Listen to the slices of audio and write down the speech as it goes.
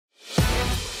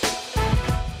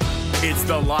It's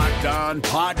the Locked On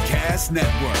Podcast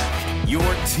Network, your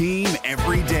team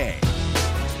every day.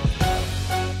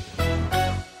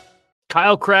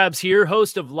 Kyle Krabs here,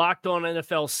 host of Locked On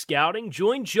NFL Scouting.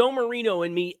 Join Joe Marino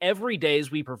and me every day as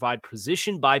we provide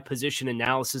position-by-position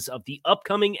analysis of the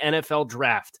upcoming NFL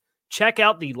Draft. Check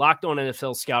out the Locked On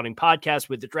NFL Scouting podcast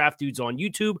with the Draft Dudes on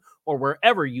YouTube or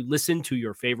wherever you listen to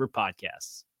your favorite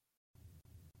podcasts.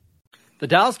 The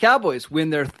Dallas Cowboys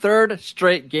win their third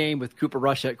straight game with Cooper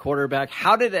Rush at quarterback.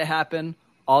 How did it happen?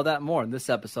 All that more in this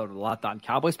episode of the Locked On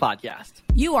Cowboys podcast.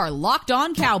 You are Locked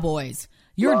On Cowboys,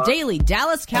 your daily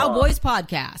Dallas Cowboys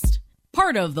podcast.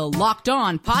 Part of the Locked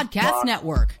On Podcast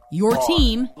Network, your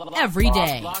team every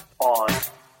day.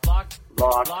 Locked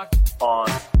on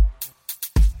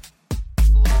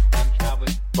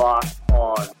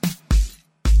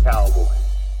Cowboys.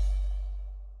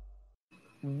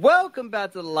 Welcome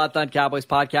back to the Locked On Cowboys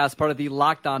podcast, part of the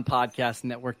Locked On Podcast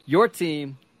Network, your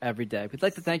team every day. We'd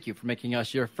like to thank you for making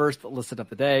us your first listen of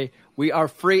the day. We are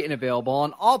free and available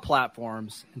on all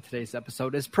platforms, and today's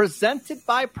episode is presented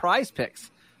by Prize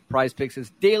Picks. Prize Picks is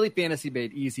daily fantasy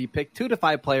made easy. Pick 2 to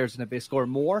 5 players, and if they score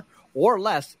more or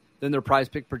less than their Prize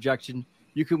Pick projection,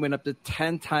 you can win up to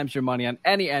 10 times your money on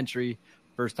any entry.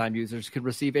 First-time users can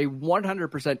receive a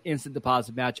 100% instant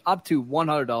deposit match up to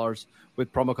 $100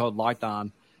 with promo code Locked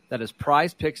On. That is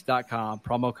prizepicks.com,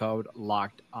 promo code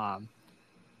Locked On.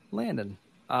 Landon,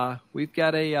 we've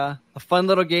got a fun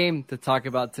little game to talk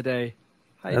about today.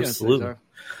 How you Absolutely. doing, sir?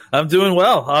 I'm doing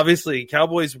well. Obviously,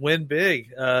 Cowboys win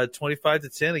big,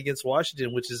 25-10 against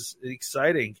Washington, which is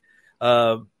exciting.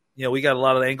 We got a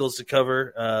lot of angles to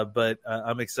cover, but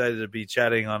I'm excited to be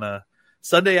chatting on a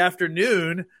Sunday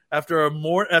afternoon for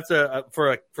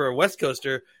a West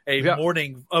Coaster,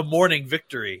 morning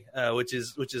victory, which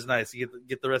is nice. You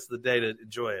get the rest of the day to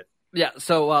enjoy it. Yeah,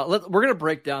 so we're going to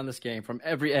break down this game from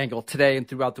every angle today and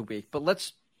throughout the week. But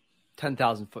let's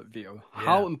 10,000-foot view. Yeah.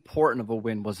 How important of a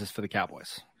win was this for the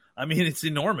Cowboys? I mean, it's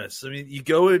enormous. I mean, you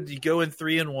go in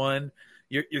 3-1.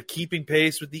 You're keeping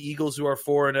pace with the Eagles, who are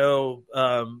 4-0.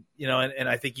 And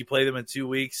I think you play them in 2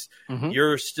 weeks. Mm-hmm.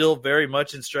 You're still very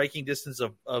much in striking distance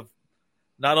of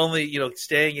not only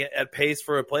staying at pace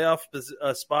for a playoff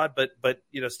spot, but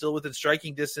still within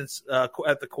striking distance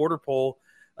at the quarter pole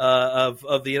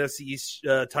of the NFC East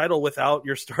title without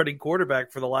your starting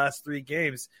quarterback for the last 3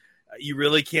 games. You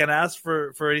really can't ask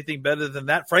for anything better than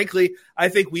that. Frankly, I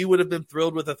think we would have been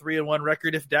thrilled with a 3-1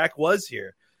 record if Dak was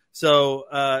here.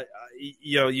 So,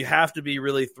 you have to be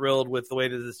really thrilled with the way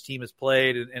that this team has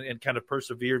played and kind of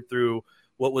persevered through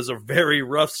what was a very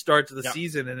rough start to the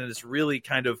season. And it's really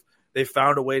they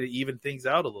found a way to even things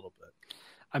out a little bit.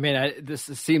 I mean, this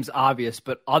seems obvious,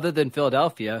 but other than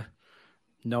Philadelphia,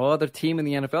 no other team in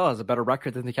the NFL has a better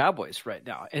record than the Cowboys right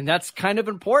now. And that's kind of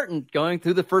important going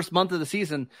through the first month of the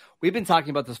season. We've been talking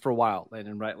about this for a while,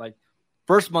 Landon, right? Like,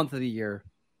 first month of the year,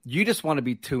 you just want to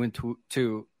be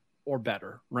 2-2 or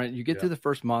better, right? You get through the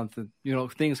first month and,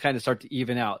 things kind of start to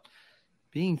even out.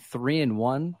 Being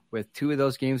 3-1 with 2 of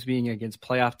those games being against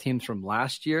playoff teams from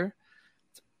last year,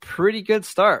 it's a pretty good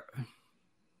start.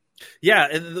 Yeah.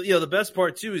 And the best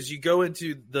part too, is you go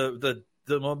into the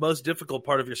most difficult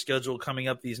part of your schedule coming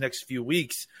up these next few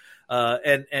weeks.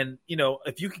 And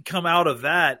if you can come out of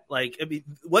that,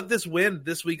 what this win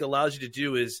this week allows you to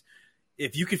do is,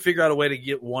 if you could figure out a way to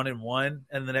get 1-1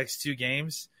 in the next 2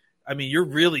 games, I mean, you're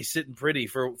really sitting pretty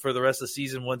for the rest of the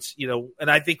season once,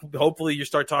 and I think hopefully you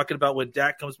start talking about when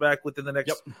Dak comes back within the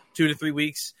next 2 to 3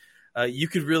 weeks, you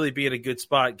could really be in a good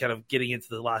spot kind of getting into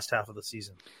the last half of the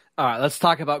season. All right, let's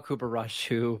talk about Cooper Rush,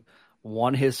 who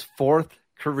won his 4th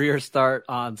career start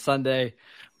on Sunday.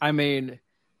 I mean,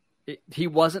 he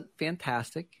wasn't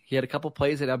fantastic. He had a couple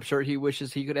plays that I'm sure he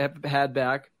wishes he could have had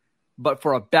back. But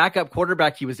for a backup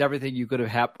quarterback, he was everything you could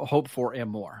have hoped for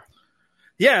and more.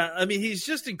 Yeah, I mean, he's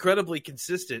just incredibly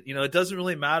consistent. It doesn't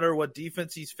really matter what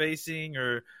defense he's facing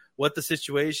or what the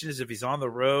situation is, if he's on the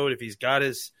road, if he's got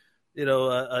his,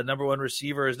 a number 1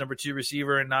 receiver, his number 2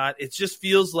 receiver or not. It just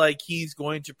feels like he's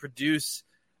going to produce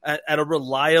at a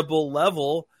reliable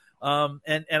level.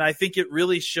 And I think it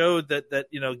really showed that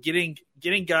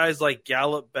getting guys like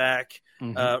Gallup back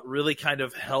really kind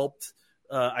of helped.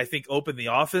 I think open the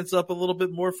offense up a little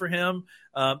bit more for him.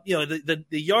 The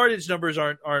yardage numbers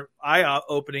aren't eye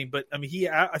opening, but I mean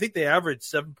I think they averaged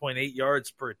 7.8 yards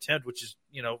per attempt, which is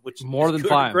more than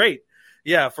fine. Great,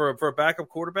 yeah, for a backup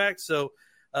quarterback. So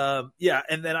and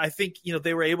then I think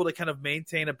they were able to kind of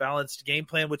maintain a balanced game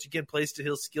plan, which again plays to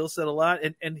his skill set a lot,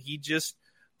 and he just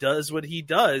does what he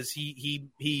does.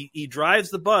 He drives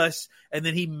the bus, and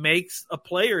then he makes a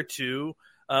play or two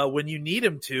when you need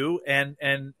him to, and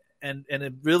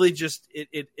it really just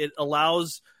it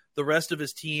allows the rest of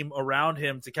his team around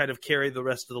him to kind of carry the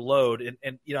rest of the load.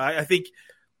 And I think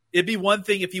it'd be one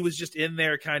thing if he was just in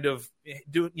there kind of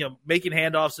doing, making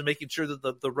handoffs and making sure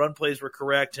that the run plays were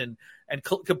correct and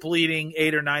completing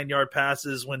 8 or 9 yard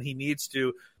passes when he needs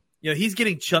to. He's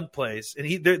getting chunk plays,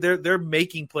 and they're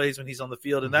making plays when he's on the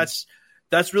field, and that's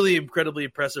really incredibly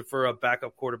impressive for a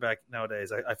backup quarterback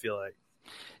nowadays, I feel like.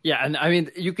 Yeah, and I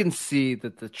mean, you can see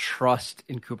that the trust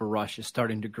in Cooper Rush is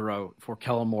starting to grow for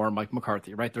Kellen Moore and Mike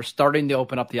McCarthy, right? They're starting to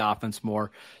open up the offense more.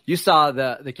 You saw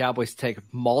the Cowboys take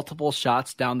multiple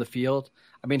shots down the field.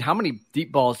 I mean, how many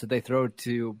deep balls did they throw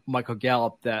to Michael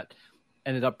Gallup that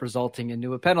ended up resulting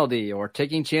into a penalty, or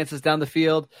taking chances down the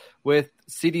field with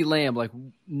CeeDee Lamb? Like,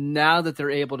 now that they're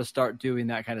able to start doing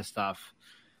that kind of stuff,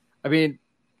 I mean,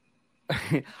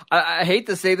 I hate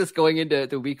to say this going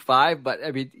into week 5, but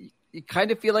I mean, you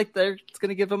kind of feel like it's going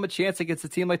to give them a chance against a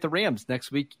team like the Rams next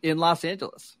week in Los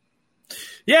Angeles.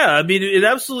 Yeah, I mean, it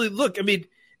absolutely. Look, I mean,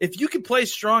 if you can play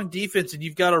strong defense and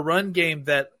you've got a run game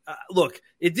that,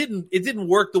 it didn't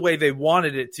work the way they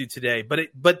wanted it to today, but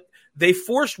they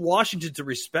forced Washington to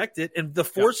respect it, and the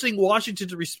forcing Washington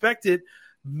to respect it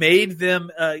made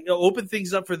them open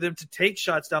things up for them to take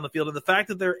shots down the field. And the fact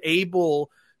that they're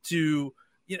able to,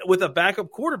 with a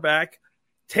backup quarterback,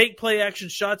 take play action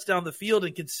shots down the field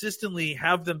and consistently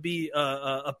have them be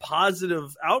a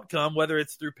positive outcome, whether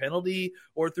it's through penalty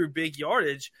or through big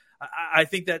yardage, I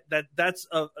think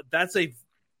that's a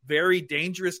very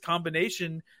dangerous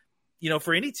combination,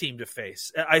 for any team to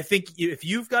face. I think if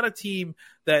you've got a team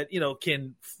that,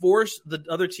 can force the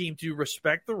other team to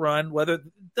respect the run, whether it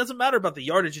doesn't matter about the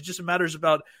yardage, it just matters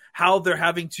about how they're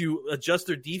having to adjust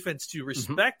their defense to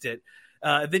respect it.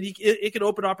 Then it can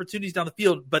open opportunities down the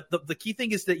field. But the key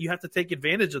thing is that you have to take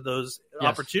advantage of those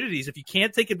opportunities. If you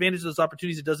can't take advantage of those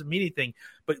opportunities, it doesn't mean anything.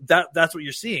 But that's what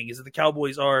you're seeing, is that the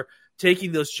Cowboys are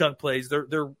taking those chunk plays.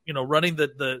 They're running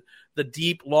the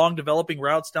deep, long developing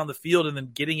routes down the field and then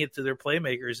getting it to their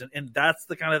playmakers. And that's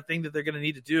the kind of thing that they're going to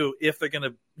need to do if they're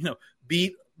going to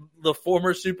beat the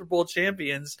former Super Bowl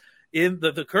champions, in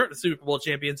the current Super Bowl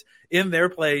champions, in their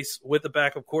place with the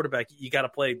backup quarterback. You got to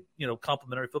play,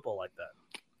 complimentary football like that.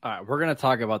 All right, we're going to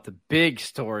talk about the big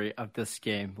story of this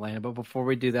game, Landon. But before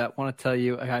we do that, I want to tell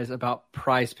you guys about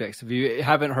Prize Picks. If you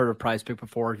haven't heard of Prize Pick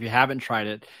before, if you haven't tried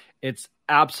it, it's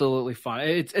absolutely fun.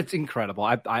 It's incredible.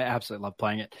 I absolutely love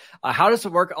playing it. How does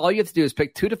it work? All you have to do is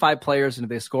pick 2 to 5 players, and if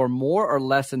they score more or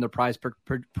less than the Prize Pick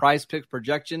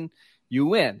projection, you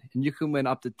win. And you can win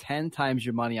up to 10 times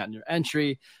your money on your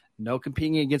entry. No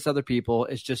competing against other people.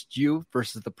 It's just you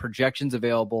versus the projections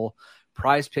available.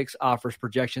 Prize Picks offers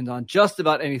projections on just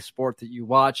about any sport that you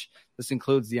watch. This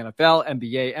includes the NFL,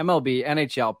 NBA, MLB,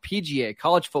 NHL, PGA,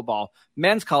 college football,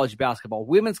 men's college basketball,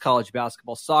 women's college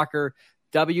basketball, soccer,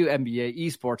 WNBA,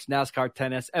 esports, NASCAR,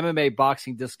 tennis, MMA,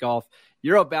 boxing, disc golf,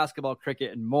 Euro basketball,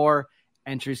 cricket, and more.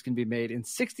 Entries can be made in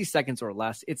 60 seconds or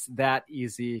less. It's that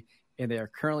easy, and they are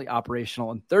currently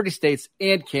operational in 30 states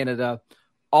and Canada.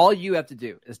 All you have to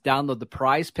do is download the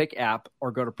Prize Pick app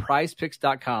or go to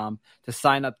prizepicks.com to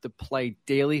sign up to play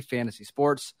daily fantasy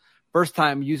sports.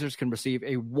 First-time users can receive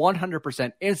a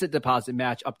 100% instant deposit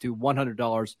match up to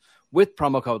 $100 with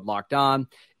promo code Locked On.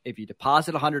 If you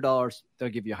deposit $100, they'll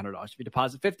give you $100. If you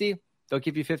deposit $50, they'll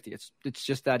give you $50. It's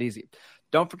just that easy.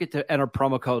 Don't forget to enter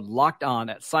promo code Locked On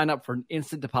at sign up for an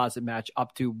instant deposit match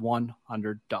up to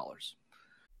 $100.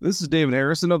 This is David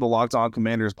Harrison of the Locked On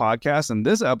Commanders podcast, and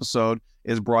this episode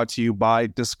is brought to you by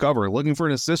Discover. Looking for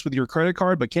an assist with your credit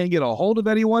card but can't get a hold of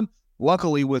anyone?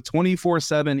 Luckily, with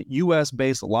 24/7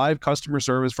 U.S.-based live customer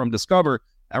service from Discover,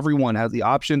 everyone has the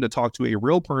option to talk to a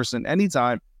real person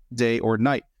anytime, day or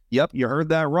night. Yep, you heard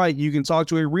that right. You can talk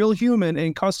to a real human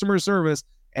in customer service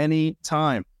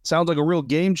anytime. Sounds like a real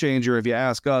game changer if you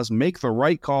ask us. Make the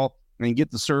right call and get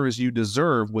the service you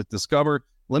deserve with Discover.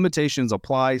 Limitations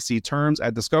apply. See terms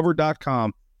at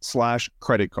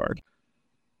discover.com/creditcard.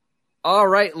 All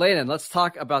right, Landon, let's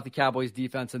talk about the Cowboys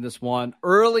defense in this one.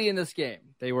 Early in this game,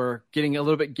 they were getting a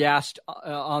little bit gassed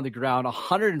on the ground,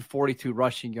 142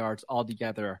 rushing yards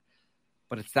altogether.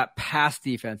 But it's that pass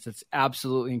defense that's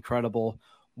absolutely incredible.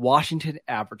 Washington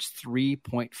averaged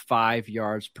 3.5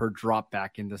 yards per drop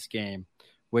back in this game,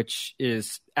 which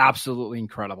is absolutely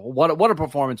incredible. What a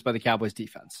performance by the Cowboys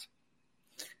defense.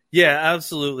 Yeah,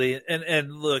 absolutely.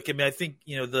 And look, I mean, I think,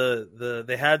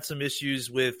 they had some issues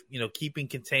with, keeping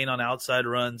contain on outside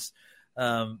runs,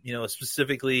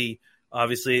 specifically,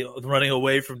 obviously, running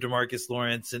away from DeMarcus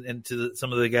Lawrence and to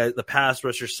some of the guys, the pass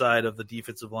rusher side of the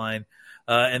defensive line.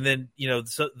 And then,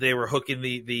 so they were hooking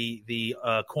the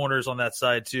corners on that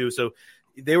side too. So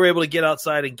they were able to get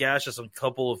outside and gash us on a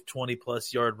couple of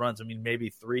 20-plus yard runs. I mean, maybe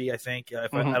 3, I think. I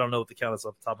don't know what the count is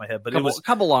off the top of my head, but it was a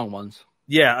couple long ones.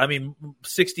 Yeah, I mean,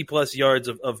 60-plus yards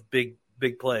of big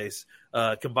plays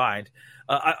combined.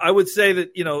 I would say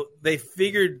that, they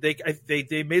figured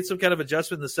they made some kind of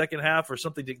adjustment in the second half or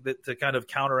something to kind of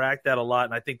counteract that a lot,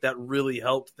 and I think that really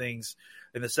helped things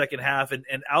in the second half. And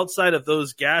outside of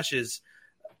those gashes,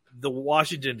 the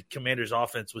Washington Commanders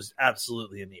offense was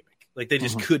absolutely anemic. Like, they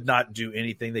just could not do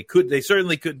anything. They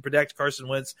certainly couldn't protect Carson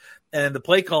Wentz, and the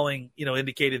play calling,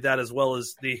 indicated that, as well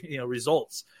as the,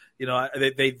 results.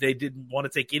 They didn't want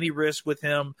to take any risk with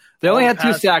him. They only had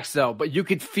 2 sacks, though, but you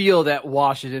could feel that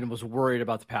Washington was worried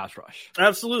about the pass rush.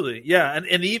 Absolutely, yeah. And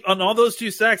on all those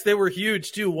 2 sacks, they were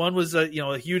huge too. One was a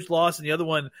huge loss, and the other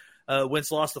one,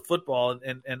 Wentz lost the football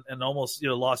and almost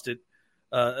lost it.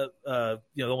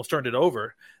 Almost turned it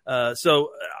over.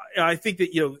 So I think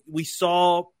that we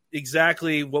saw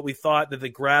exactly what we thought, that the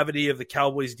gravity of the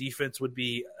Cowboys defense would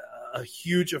be a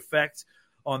huge effect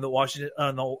on the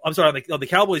the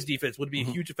Cowboys defense would be a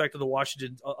huge effect on the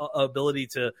Washington ability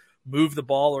to move the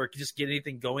ball or just get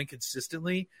anything going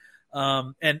consistently.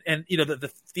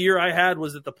 The fear I had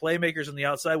was that the playmakers on the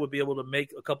outside would be able to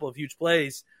make a couple of huge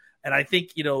plays. And I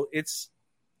think, it's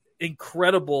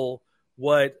incredible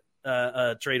what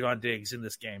Trayvon Diggs in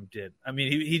this game did. I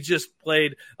mean, he just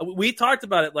played. We talked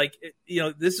about it, like,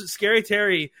 this is Scary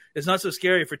Terry is not so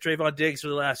scary for Trayvon Diggs for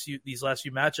these last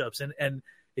few matchups, and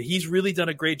he's really done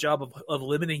a great job of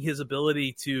limiting his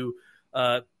ability to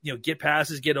get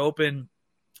passes, get open,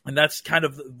 and that's kind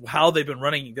of how they've been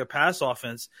running their pass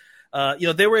offense.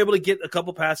 They were able to get a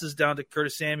couple passes down to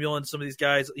Curtis Samuel and some of these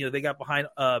guys. They got behind.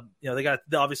 They got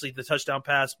obviously the touchdown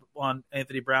pass on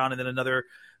Anthony Brown, and then another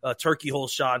turkey hole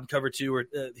shot in cover 2 or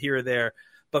here or there.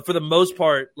 But for the most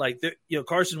part,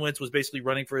 Carson Wentz was basically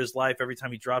running for his life every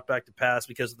time he dropped back to pass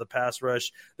because of the pass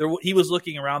rush. He was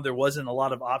looking around. There wasn't a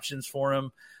lot of options for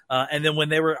him. And then when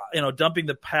they were, dumping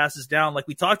the passes down, like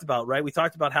we talked about, right? We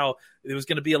talked about how there was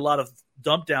going to be a lot of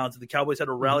dump downs, and the Cowboys had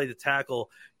to rally to tackle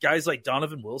guys like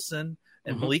Donovan Wilson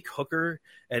and Malik Hooker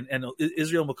and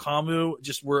Israel Mukuamu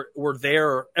just were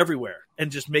there everywhere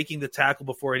and just making the tackle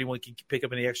before anyone could pick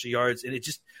up any extra yards. And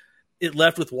it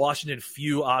left with Washington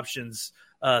few options,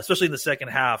 especially in the second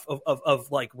half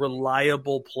of like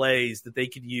reliable plays that they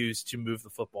could use to move the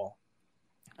football.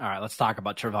 All right, let's talk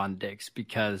about Trayvon Diggs,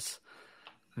 because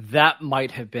that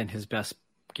might have been his best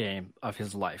game of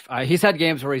his life. He's had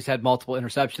games where he's had multiple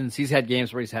interceptions. He's had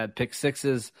games where he's had pick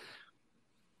sixes.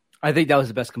 I think that was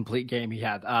the best complete game he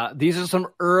had. These are some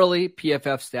early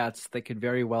PFF stats that could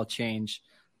very well change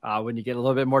when you get a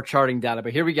little bit more charting data.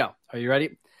 But here we go. Are you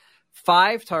ready?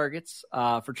 5 targets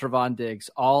for Trayvon Diggs,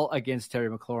 all against Terry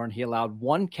McLaurin. He allowed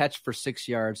 1 catch for 6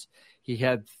 yards. He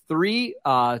had 3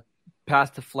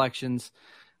 pass deflections.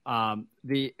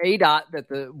 The ADOT that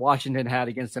the Washington had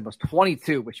against them was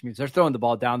 22, which means they're throwing the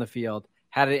ball down the field.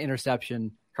 Had an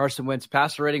interception. Carson Wentz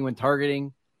passer rating when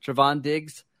targeting Trayvon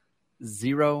Diggs,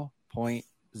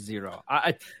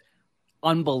 0.0.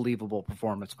 Unbelievable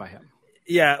performance by him.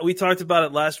 Yeah, we talked about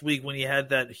it last week when he had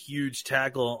that huge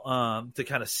tackle to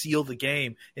kind of seal the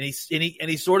game, and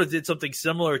he sort of did something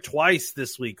similar twice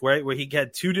this week, right? Where he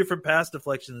had 2 different pass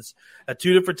deflections at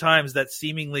 2 different times that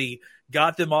seemingly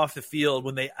got them off the field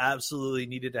when they absolutely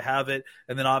needed to have it,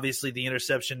 and then obviously the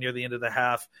interception near the end of the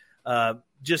half.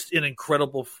 Just an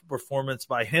incredible performance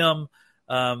by him.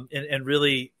 And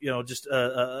really, I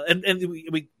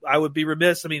would be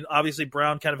remiss. I mean, obviously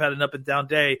Brown kind of had an up and down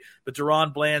day, but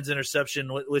Deron Bland's interception,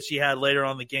 which he had later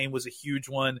on in the game, was a huge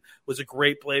one, was a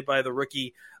great play by the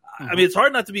rookie. I mean, it's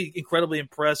hard not to be incredibly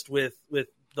impressed with the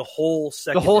whole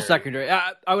secondary. The whole secondary.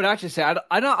 I would actually say,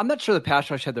 I'm not sure the pass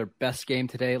rush had their best game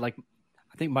today. Like,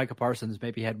 I think Micah Parsons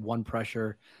maybe had 1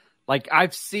 pressure. Like,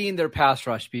 I've seen their pass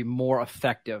rush be more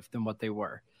effective than what they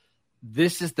were.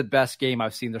 This is the best game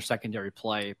I've seen their secondary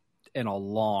play in a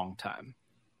long time.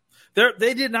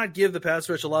 They did not give the pass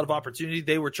rush a lot of opportunity.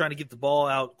 They were trying to get the ball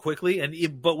out quickly,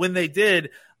 but when they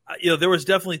did, there was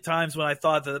definitely times when I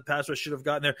thought that the pass rush should have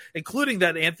gotten there, including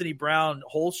that Anthony Brown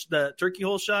the turkey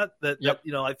hole shot. That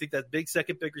I think that big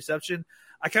reception.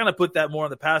 I kind of put that more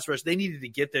on the pass rush. They needed to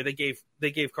get there.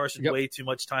 They gave Carson way too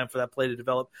much time for that play to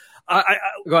develop.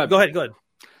 Go ahead.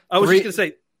 I was just going to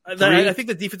say. I think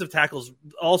the defensive tackles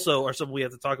also are something we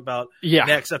have to talk about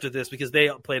next after this, because they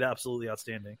played absolutely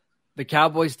outstanding. The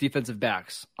Cowboys defensive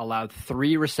backs allowed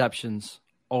 3 receptions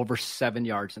over 7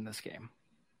 yards in this game.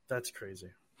 That's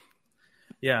crazy.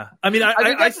 Yeah. I mean,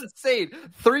 that's insane.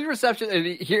 3 receptions. And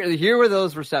here were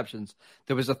those receptions.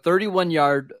 There was a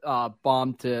 31-yard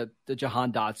bomb to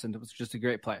Jahan Dotson. It was just a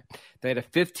great play. They had a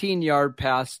 15-yard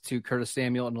pass to Curtis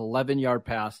Samuel and an 11-yard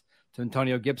pass to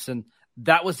Antonio Gibson.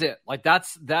 That was it. Like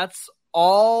that's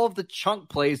all the chunk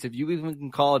plays. If you even can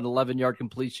call it an 11-yard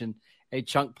completion a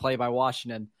chunk play by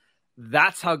Washington,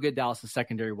 that's how good Dallas'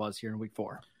 secondary was here in week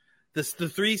 4. The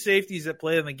 3 safeties that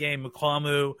played in the game,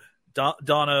 McClamu,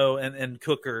 Dono, and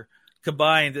Cooker,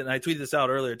 combined, and I tweeted this out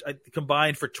earlier,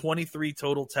 combined for 23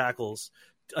 total tackles,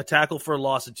 a tackle for a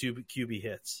loss and 2 QB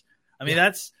hits. I mean,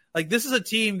 that's like, this is a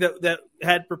team that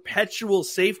had perpetual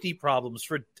safety problems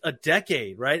for a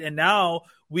decade, right? And now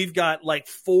we've got like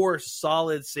 4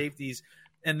 solid safeties.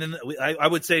 And then I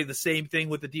would say the same thing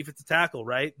with the defensive tackle,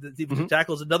 right? The defensive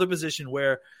tackle is another position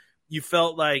where you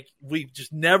felt like we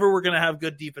just never were going to have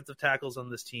good defensive tackles on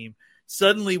this team.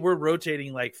 Suddenly we're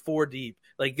rotating like 4 deep.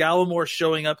 Like Gallimore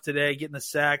showing up today, getting a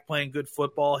sack, playing good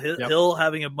football. Hill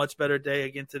having a much better day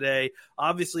again today.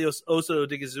 Obviously, Oso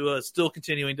Odigizua is still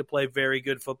continuing to play very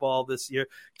good football this year.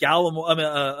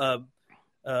 Golston,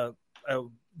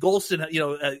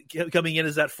 coming in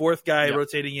as that 4th guy,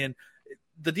 rotating in.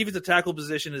 The defensive tackle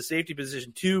position, the safety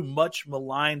position, 2 much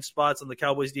maligned spots on the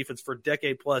Cowboys defense for a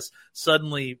decade plus,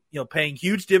 suddenly, paying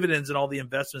huge dividends in all the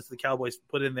investments the Cowboys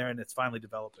put in there, and it's finally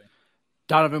developing.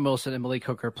 Donovan Wilson and Malik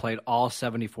Hooker played all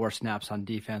 74 snaps on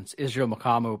defense. Israel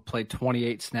Mukuamu played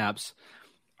 28 snaps.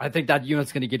 I think that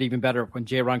unit's going to get even better when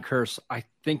Jaron Kearse, I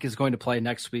think, is going to play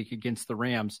next week against the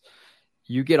Rams.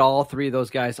 You get all 3 of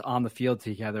those guys on the field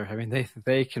together. I mean,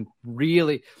 they can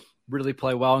really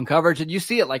play well in coverage. And you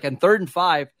see it like on 3rd and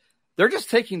 5, they're just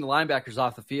taking the linebackers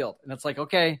off the field. And it's like,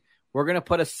 okay, we're going to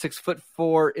put a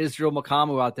 6'4" Israel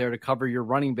Mukuamu out there to cover your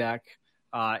running back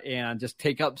and just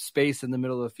take up space in the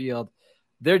middle of the field.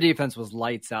 Their defense was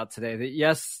lights out today.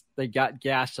 Yes, they got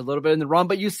gashed a little bit in the run,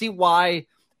 but you see why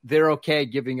they're okay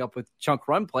giving up with chunk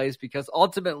run plays, because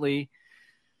ultimately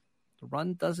the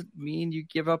run doesn't mean you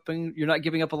give up and you're not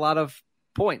giving up a lot of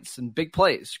points and big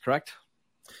plays, correct?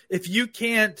 If you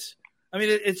can't, I mean,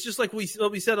 it's just like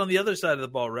what we said on the other side of the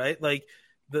ball, right? Like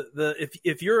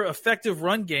if your effective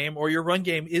run game or your run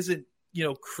game isn't,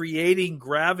 creating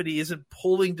gravity, isn't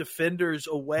pulling defenders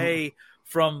away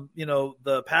from,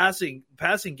 the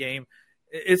passing game,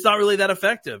 it's not really that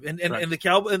effective. And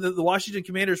the Washington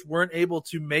Commanders weren't able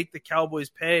to make the Cowboys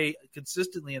pay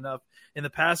consistently enough in the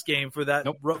pass game for that,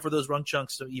 for those run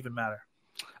chunks to even matter.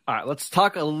 All right, let's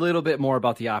talk a little bit more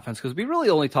about the offense, because we really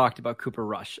only talked about Cooper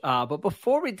Rush. But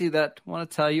before we do that, I want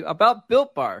to tell you about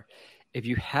Built Bar. If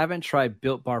you haven't tried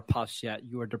Built Bar Puffs yet,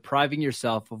 you are depriving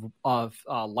yourself of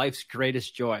life's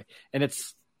greatest joy. And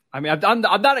I'm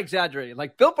not exaggerating.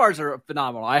 Like, Built Bars are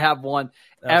phenomenal. I have one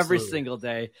every single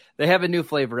day. They have a new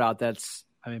flavor out that's,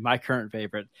 my current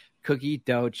favorite, cookie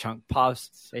dough chunk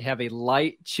puffs. They have a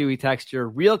light, chewy texture,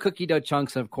 real cookie dough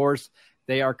chunks, and of course,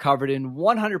 they are covered in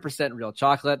 100% real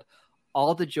chocolate.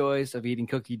 All the joys of eating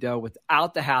cookie dough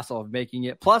without the hassle of making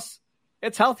it. Plus,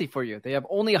 it's healthy for you. They have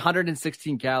only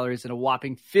 116 calories and a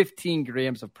whopping 15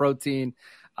 grams of protein.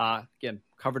 Again,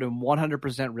 covered in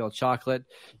 100% real chocolate.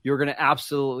 You're going to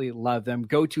absolutely love them.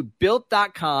 Go to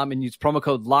Built.com and use promo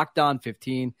code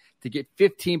LOCKEDON15 to get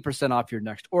 15% off your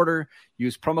next order.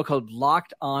 Use promo code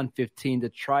LOCKEDON15 to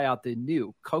try out the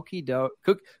new cookie dough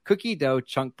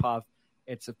chunk puff.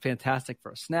 It's fantastic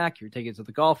for a snack. You're taking it to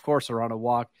the golf course or on a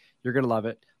walk. You're going to love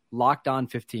it. Locked on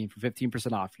 15 for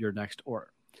 15% off your next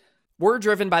order. We're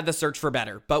driven by the search for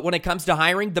better, but when it comes to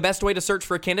hiring, the best way to search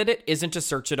for a candidate isn't to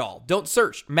search at all. Don't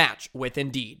search, match with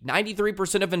Indeed.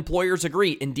 93% of employers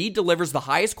agree Indeed delivers the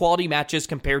highest quality matches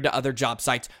compared to other job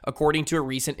sites, according to a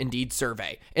recent Indeed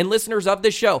survey. And listeners of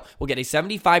this show will get a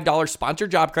 $75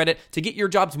 sponsored job credit to get your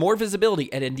jobs more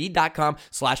visibility at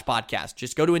Indeed.com/podcast.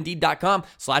 Just go to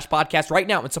Indeed.com/podcast right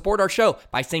now and support our show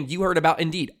by saying you heard about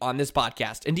Indeed on this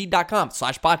podcast.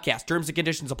 Indeed.com/podcast. Terms and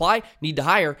conditions apply. Need to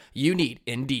hire? You need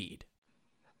Indeed.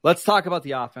 Let's talk about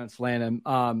the offense, Landon.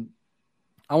 I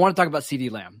want to talk about CeeDee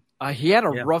Lamb. He had a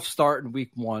rough start in week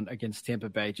 1 against Tampa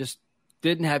Bay. Just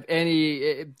didn't have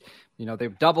any, they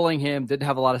were doubling him, didn't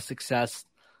have a lot of success.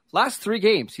 Last 3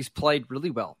 games, he's played really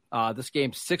well. This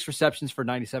game, 6 receptions for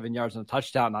 97 yards and a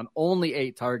touchdown on only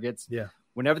 8 targets. Yeah.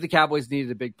 Whenever the Cowboys needed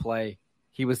a big play,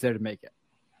 he was there to make it.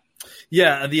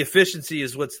 Yeah, and the efficiency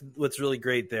is what's really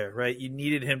great there, right? You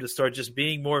needed him to start just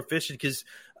being more efficient because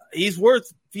he's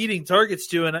worth feeding targets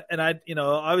to, and I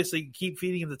obviously keep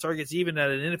feeding him the targets even at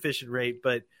an inefficient rate.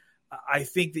 But I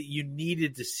think that you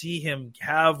needed to see him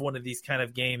have one of these kind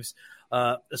of games,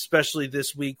 especially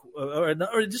this week or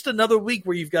just another week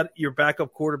where you've got your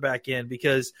backup quarterback in,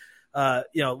 because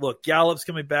Look, Gallup's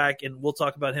coming back, and we'll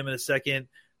talk about him in a second.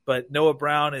 But Noah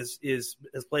Brown has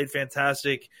played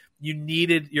fantastic. You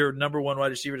needed your number one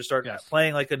wide receiver to start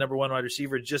playing like a number one wide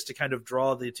receiver just to kind of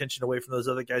draw the attention away from those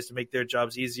other guys to make their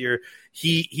jobs easier.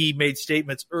 He made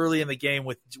statements early in the game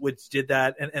which did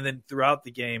that, and then throughout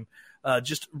the game.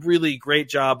 Just really great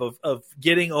job of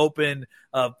getting open,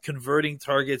 converting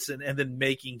targets, and then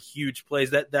making huge plays.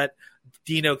 That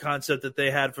Dino concept that they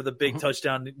had for the big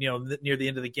touchdown, near the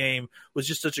end of the game was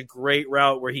just such a great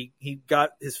route where he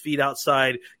got his feet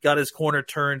outside, got his corner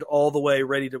turned all the way,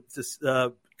 ready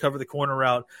to cover the corner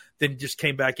route, then just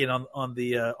came back in on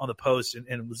the post, and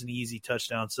it was an easy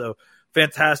touchdown. So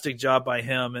fantastic job by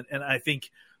him, and I think.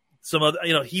 Some other,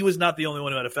 he was not the only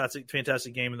one who had a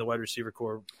fantastic game in the wide receiver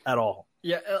core at all.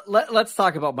 Yeah, let's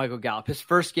talk about Michael Gallup. His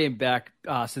first game back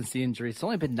since the injury. It's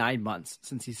only been 9 months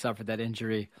since he suffered that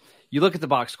injury. You look at the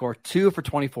box score, 2 for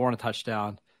 24 and a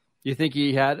touchdown. You think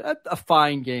he had a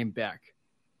fine game back.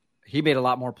 He made a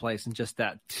lot more plays than just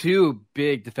that. 2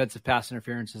 big defensive pass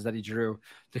interferences that he drew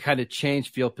to kind of change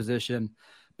field position.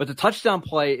 But the touchdown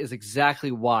play is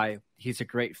exactly why he's a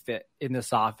great fit in this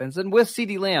offense. And with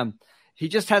CeeDee Lamb, he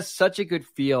just has such a good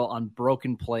feel on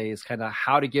broken plays, kind of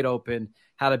how to get open,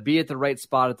 how to be at the right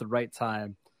spot at the right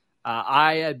time.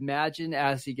 I imagine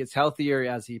as he gets healthier,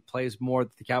 as he plays more,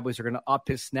 that the Cowboys are going to up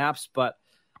his snaps. But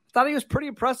I thought he was pretty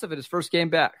impressive in his first game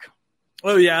back.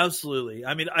 Oh, yeah, absolutely.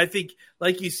 I mean, I think,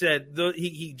 like you said,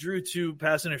 he drew 2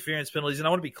 pass interference penalties, and I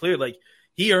want to be clear, like,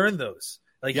 he earned those.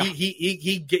 Like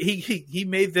he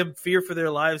made them fear for their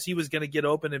lives. He was going to get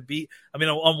open and beat. I mean,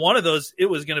 on one of those, it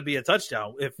was going to be a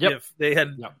touchdown if they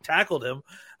hadn't tackled him.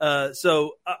 I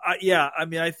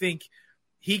think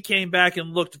he came back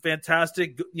and looked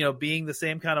fantastic. Being the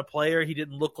same kind of player, he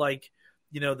didn't look like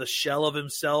the shell of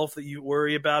himself that you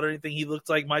worry about or anything. He looked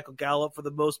like Michael Gallup for the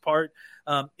most part,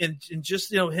 and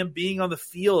just him being on the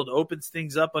field opens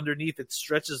things up underneath. It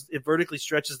vertically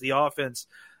stretches the offense.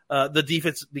 The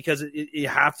defense, because you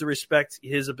have to respect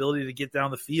his ability to get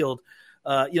down the field.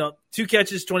 2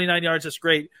 catches, 29 yards, that's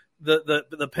great.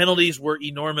 The penalties were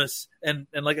enormous and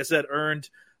like I said, earned.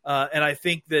 And I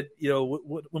think that,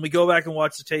 when we go back and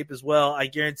watch the tape as well, I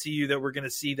guarantee you that we're going to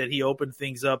see that he opened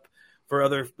things up for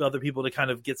other people to kind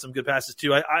of get some good passes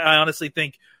too. I honestly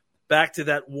think back to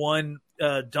that one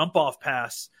dump off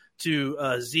pass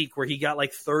to Zeke where he got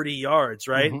like 30 yards,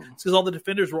 right? It's because all the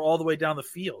defenders were all the way down the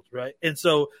field, right? And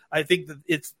so I think that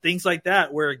it's things like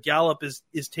that where Gallup is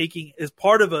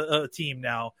part of a team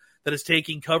now that is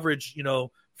taking coverage,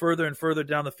 further and further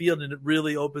down the field, and it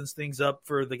really opens things up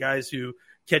for the guys who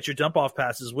catch your dump off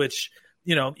passes, which,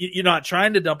 you're not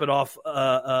trying to dump it off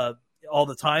all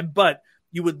the time, but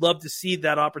you would love to see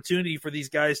that opportunity for these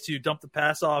guys to dump the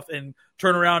pass off and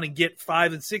turn around and get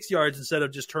 5 and 6 yards instead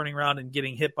of just turning around and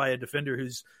getting hit by a defender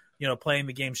who's, playing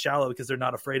the game shallow because they're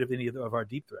not afraid of any of our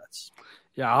deep threats.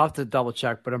 Yeah, I'll have to double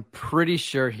check, but I'm pretty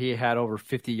sure he had over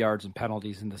 50 yards in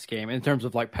penalties in this game in terms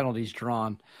of like penalties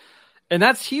drawn. And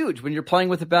that's huge when you're playing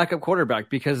with a backup quarterback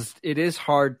because it is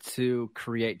hard to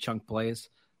create chunk plays.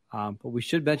 But we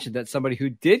should mention that somebody who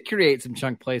did create some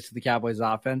chunk plays for the Cowboys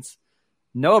offense,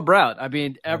 Noah Brown. I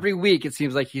mean, every week it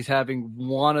seems like he's having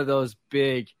one of those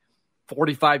big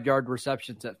 45-yard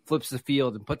receptions that flips the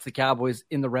field and puts the Cowboys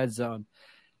in the red zone.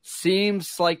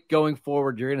 Seems like going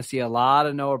forward, you're going to see a lot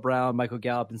of Noah Brown, Michael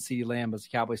Gallup, and CeeDee Lamb as the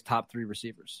Cowboys' top 3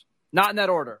 receivers. Not in that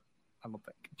order, I don't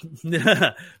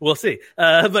think. We'll see.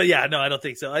 But yeah, no, I don't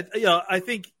think so. I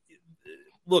think,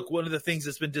 look, one of the things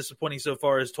that's been disappointing so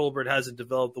far is Tolbert hasn't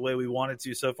developed the way we wanted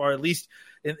to so far, at least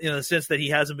in the sense that he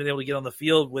hasn't been able to get on the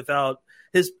field without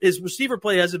his receiver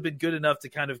play hasn't been good enough to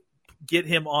kind of get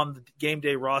him on the game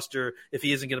day roster if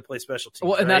he isn't going to play special teams.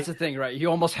 Well, and that's the thing, right? He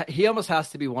almost has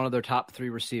to be one of their top 3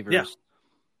 receivers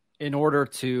in order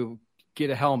to get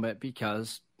a helmet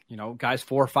because, guys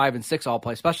 4, 5, and 6 all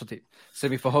play special teams.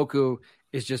 Simi Fehoko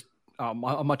is just a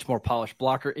much more polished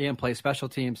blocker and plays special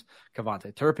teams.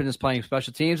 Kavontae Turpin is playing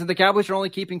special teams, and the Cowboys are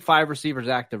only keeping 5 receivers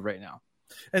active right now.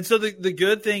 And so the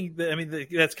good thing,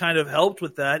 that's kind of helped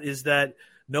with that is that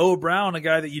Noah Brown, a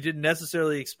guy that you didn't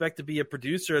necessarily expect to be a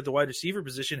producer at the wide receiver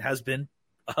position, has been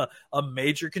a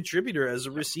major contributor as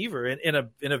a receiver in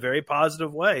a very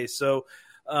positive way. So,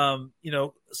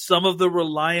 some of the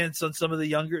reliance on some of the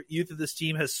younger youth of this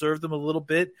team has served them a little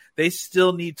bit. They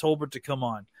still need Tolbert to come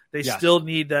on. They still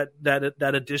need that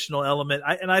additional element.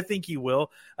 I think he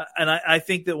will. And I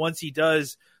think that once he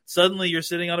does, suddenly you're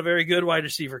sitting on a very good wide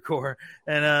receiver core.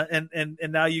 And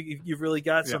now you've really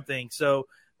got something. So,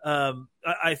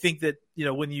 I think that,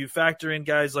 when you factor in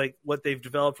guys like what they've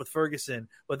developed with Ferguson,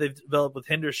 what they've developed with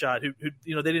Hendershot, who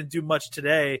they didn't do much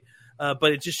today,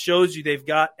 But it just shows you they've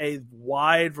got a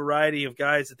wide variety of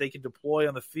guys that they can deploy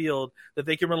on the field that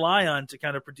they can rely on to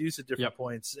kind of produce at different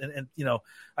points. And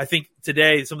I think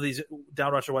today some of these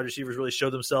down rusher wide receivers really show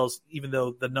themselves, even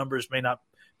though the numbers may not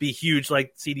be huge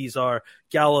like CDs are.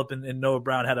 Gallup and Noah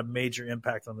Brown had a major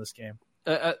impact on this game.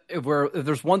 If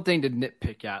there's one thing to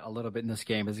nitpick at a little bit in this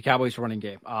game is the Cowboys running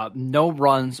game. No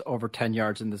runs over 10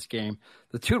 yards in this game.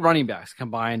 The two running backs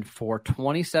combined for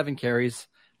 27 carries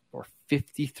or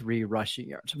 53 rushing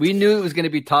yards. We knew it was going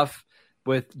to be tough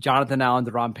with Jonathan Allen,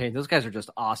 Deron Payne. Those guys are just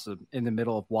awesome in the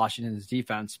middle of Washington's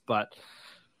defense. But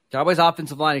Cowboys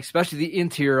offensive line, especially the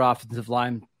interior offensive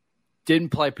line, didn't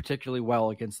play particularly well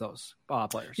against those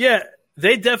players. Yeah.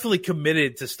 They definitely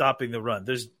committed to stopping the run.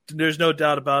 There's no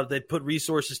doubt about it. They put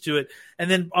resources to it.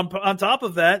 And then on top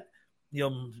of that,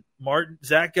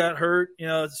 Zach got hurt, at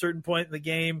a certain point in the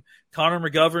game. Connor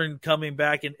McGovern coming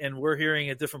back, and we're hearing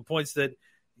at different points that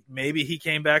maybe he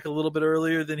came back a little bit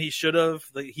earlier than he should have,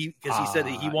 because he said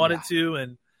that he wanted to,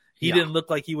 and he didn't look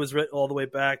like he was all the way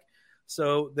back.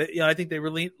 So I think they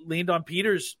really leaned on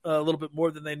Peters a little bit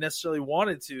more than they necessarily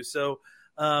wanted to. So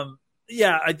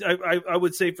I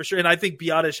would say for sure. And I think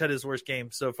Biotish had his worst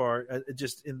game so far,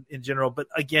 just in general. But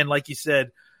again, like you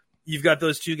said, you've got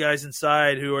those two guys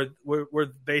inside who were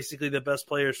basically the best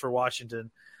players for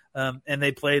Washington, and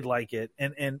they played like it.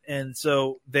 And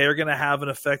so they're going to have an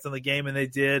effect on the game, and they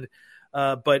did.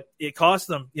 But it cost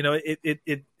them.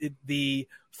 The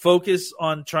focus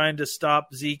on trying to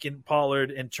stop Zeke and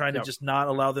Pollard and trying to just not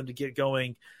allow them to get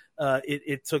going.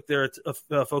 It took their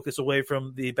focus away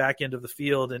from the back end of the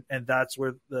field, and that's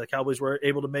where the Cowboys were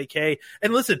able to make hay.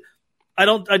 And listen, I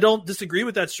don't disagree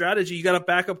with that strategy. You got a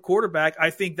backup quarterback. I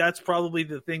think that's probably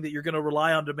the thing that you're going to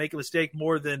rely on to make a mistake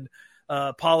more than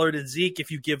Pollard and Zeke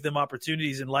if you give them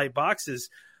opportunities in light boxes.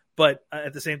 But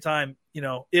at the same time,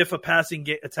 if a passing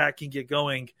attack can get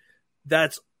going,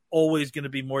 that's always going to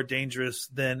be more dangerous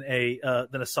than a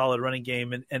solid running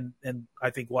game. And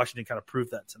I think Washington kind of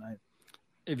proved that tonight.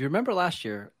 If you remember last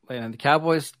year, Landon, the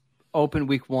Cowboys opened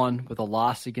week 1 with a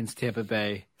loss against Tampa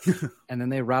Bay, and then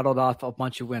they rattled off a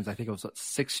bunch of wins. I think it was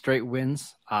 6 straight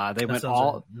wins. They went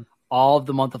all of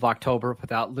the month of October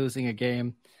without losing a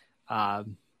game. I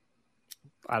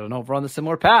don't know if we're on the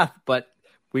similar path, but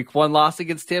week 1 loss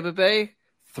against Tampa Bay,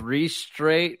 3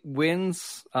 straight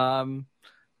wins.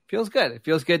 Feels good. It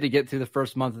feels good to get through the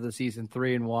first month of the season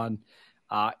 3-1.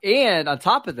 And on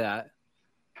top of that,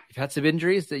 you've had some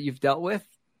injuries that you've dealt with.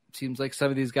 Seems like some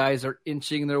of these guys are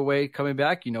inching their way coming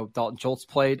back. Dalton Schultz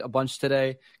played a bunch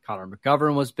today. Connor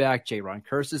McGovern was back. J-Ron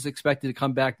Kearse is expected to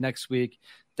come back next week.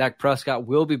 Dak Prescott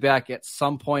will be back at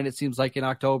some point, it seems like, in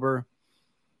October.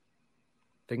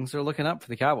 Things are looking up for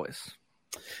the Cowboys.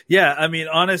 Yeah, I mean,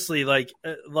 honestly, like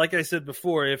I said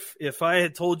before, if I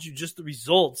had told you just the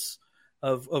results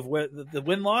of where the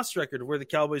win-loss record of where the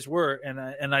Cowboys were,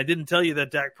 and I didn't tell you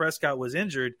that Dak Prescott was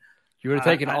injured, you would have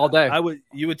taken it all day.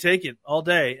 You would take it all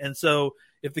day. And so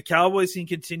if the Cowboys can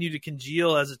continue to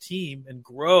congeal as a team and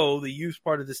grow, the youth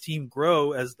part of this team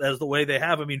grow as the way they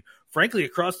have. I mean, frankly,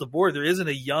 across the board, there isn't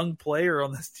a young player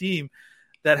on this team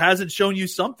that hasn't shown you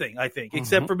something, I think,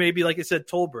 except for maybe, like I said,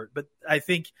 Tolbert. But I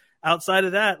think outside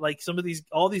of that, like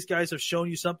all these guys have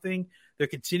shown you something. They're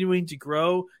continuing to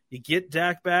grow. You get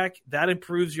Dak back. That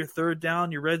improves your third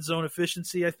down, your red zone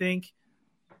efficiency, I think.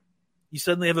 You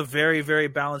suddenly have a very, very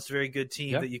balanced, very good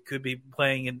team that you could be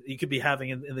playing and you could be having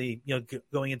in the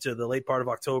going into the late part of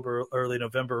October, early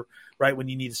November, right when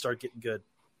you need to start getting good.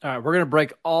 All right, we're going to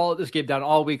break all this game down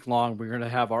all week long. We're going to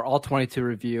have our All-22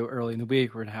 review early in the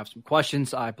week. We're going to have some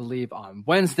questions, I believe, on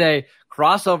Wednesday.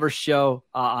 Crossover show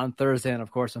on Thursday, and,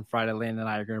 of course, on Friday, Landon and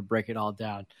I are going to break it all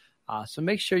down. So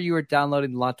make sure you are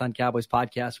downloading the Locked On Cowboys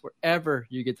podcast wherever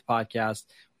you get the podcast.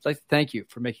 I'd like to thank you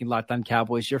for making Locked On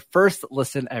Cowboys your first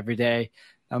listen every day.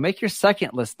 Now make your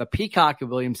second listen, the Peacock and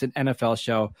Williamson NFL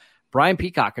show. Brian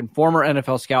Peacock and former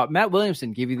NFL scout Matt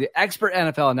Williamson give you the expert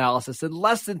NFL analysis in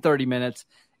less than 30 minutes.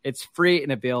 It's free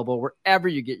and available wherever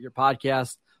you get your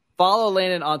podcast. Follow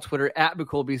Landon on Twitter at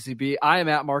McCoolBCB. I am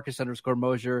at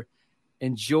Marcus_Mosier.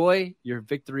 Enjoy your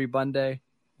Victory Monday.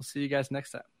 We'll see you guys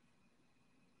next time.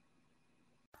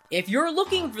 If you're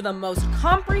looking for the most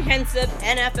comprehensive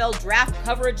NFL draft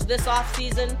coverage this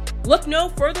offseason, look no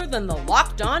further than the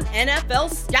Locked On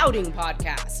NFL Scouting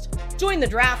Podcast. Join the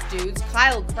draft dudes,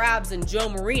 Kyle Krabs and Joe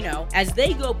Marino, as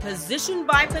they go position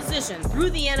by position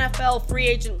through the NFL free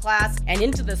agent class and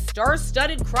into the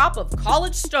star-studded crop of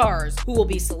college stars who will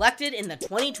be selected in the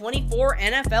 2024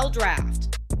 NFL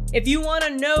Draft. If you want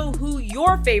to know who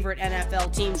your favorite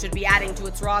NFL team should be adding to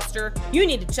its roster, you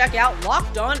need to check out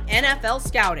Locked On NFL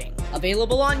Scouting,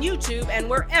 Available on YouTube and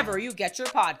wherever you get your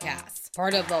podcasts.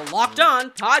 Part of the Locked On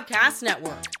Podcast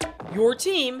Network. Your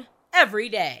team every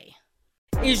day.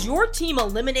 Is your team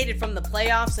eliminated from the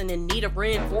playoffs and in need of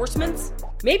reinforcements?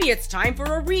 Maybe it's time for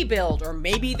a rebuild, or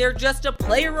maybe they're just a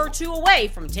player or two away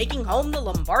from taking home the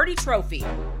Lombardi Trophy.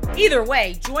 Either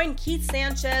way, join Keith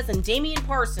Sanchez and Damian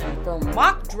Parson for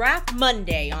Mock Draft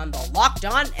Monday on the Locked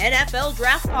On NFL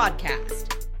Draft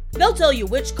Podcast. They'll tell you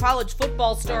which college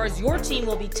football stars your team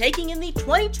will be taking in the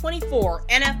 2024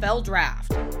 NFL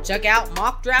Draft. Check out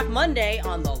Mock Draft Monday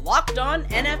on the Locked On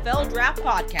NFL Draft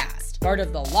Podcast, part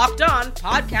of the Locked On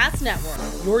Podcast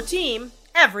Network. Your team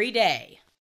every day.